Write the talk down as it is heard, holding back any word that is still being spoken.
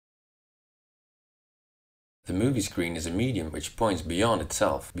The movie screen is a medium which points beyond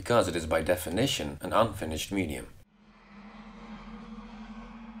itself because it is by definition an unfinished medium.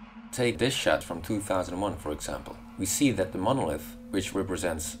 Take this shot from 2001 for example. We see that the monolith, which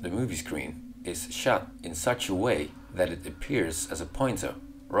represents the movie screen, is shot in such a way that it appears as a pointer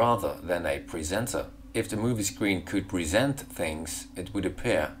rather than a presenter. If the movie screen could present things, it would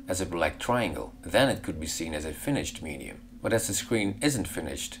appear as a black triangle. Then it could be seen as a finished medium. But as the screen isn't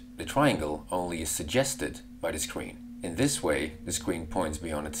finished, the triangle only is suggested by the screen. In this way, the screen points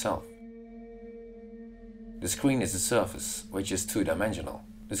beyond itself. The screen is a surface which is two-dimensional.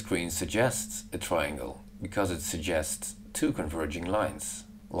 The screen suggests a triangle because it suggests two converging lines.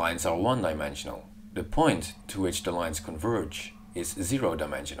 Lines are one-dimensional. The point to which the lines converge is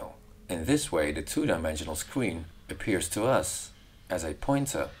zero-dimensional. In this way, the two-dimensional screen appears to us as a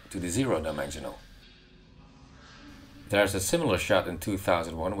pointer to the zero-dimensional. There's a similar shot in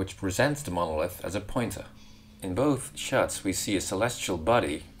 2001 which presents the monolith as a pointer. In both shots we see a celestial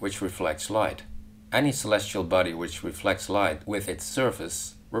body which reflects light. Any celestial body which reflects light with its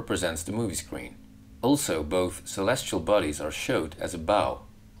surface represents the movie screen. Also, both celestial bodies are showed as a bow.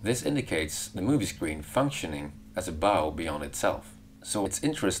 This indicates the movie screen functioning as a bow beyond itself. So it's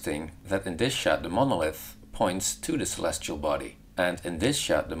interesting that in this shot the monolith points to the celestial body, and in this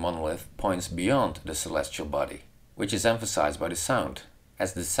shot the monolith points beyond the celestial body, which is emphasized by the sound,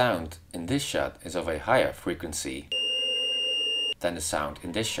 as the sound in this shot is of a higher frequency than the sound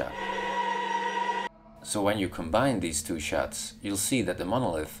in this shot. So when you combine these two shots, you'll see that the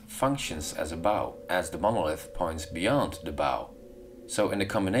monolith functions as a bow, as the monolith points beyond the bow. So in the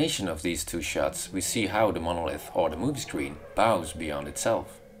combination of these two shots, we see how the monolith or the movie screen bows beyond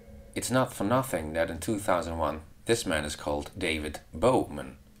itself. It's not for nothing that in 2001 this man is called David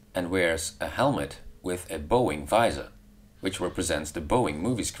Bowman and wears a helmet with a bowing visor, which represents the bowing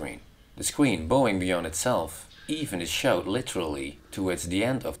movie screen. The screen bowing beyond itself even is showed literally towards the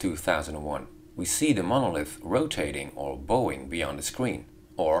end of 2001. We see the monolith rotating or bowing beyond the screen,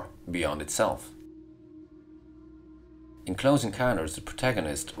 or beyond itself. In Close Encounters, the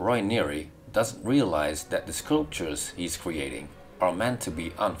protagonist, Roy Neary, doesn't realize that the sculptures he's creating are meant to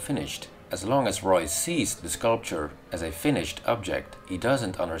be unfinished. As long as Roy sees the sculpture as a finished object, he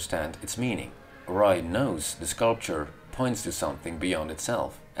doesn't understand its meaning. Roy knows the sculpture points to something beyond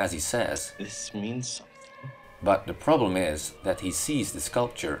itself, as he says, "This means something." But the problem is that he sees the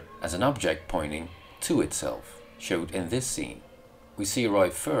sculpture as an object pointing to itself, showed in this scene. We see Roy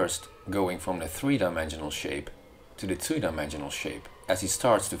first going from the three-dimensional shape to the two-dimensional shape as he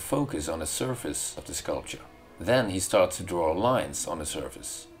starts to focus on the surface of the sculpture. Then he starts to draw lines on the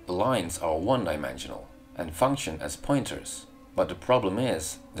surface. The lines are one-dimensional and function as pointers, but the problem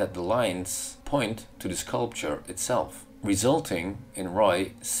is that the lines point to the sculpture itself, resulting in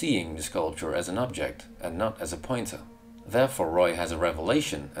Roy seeing the sculpture as an object and not as a pointer. Therefore, Roy has a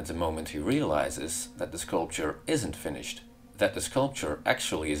revelation at the moment he realizes that the sculpture isn't finished, that the sculpture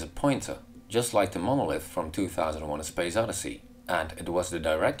actually is a pointer, just like the monolith from 2001: A Space Odyssey. And it was the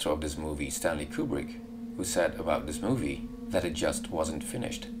director of this movie, Stanley Kubrick, who said about this movie that it just wasn't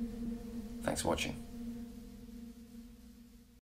finished. Thanks for watching.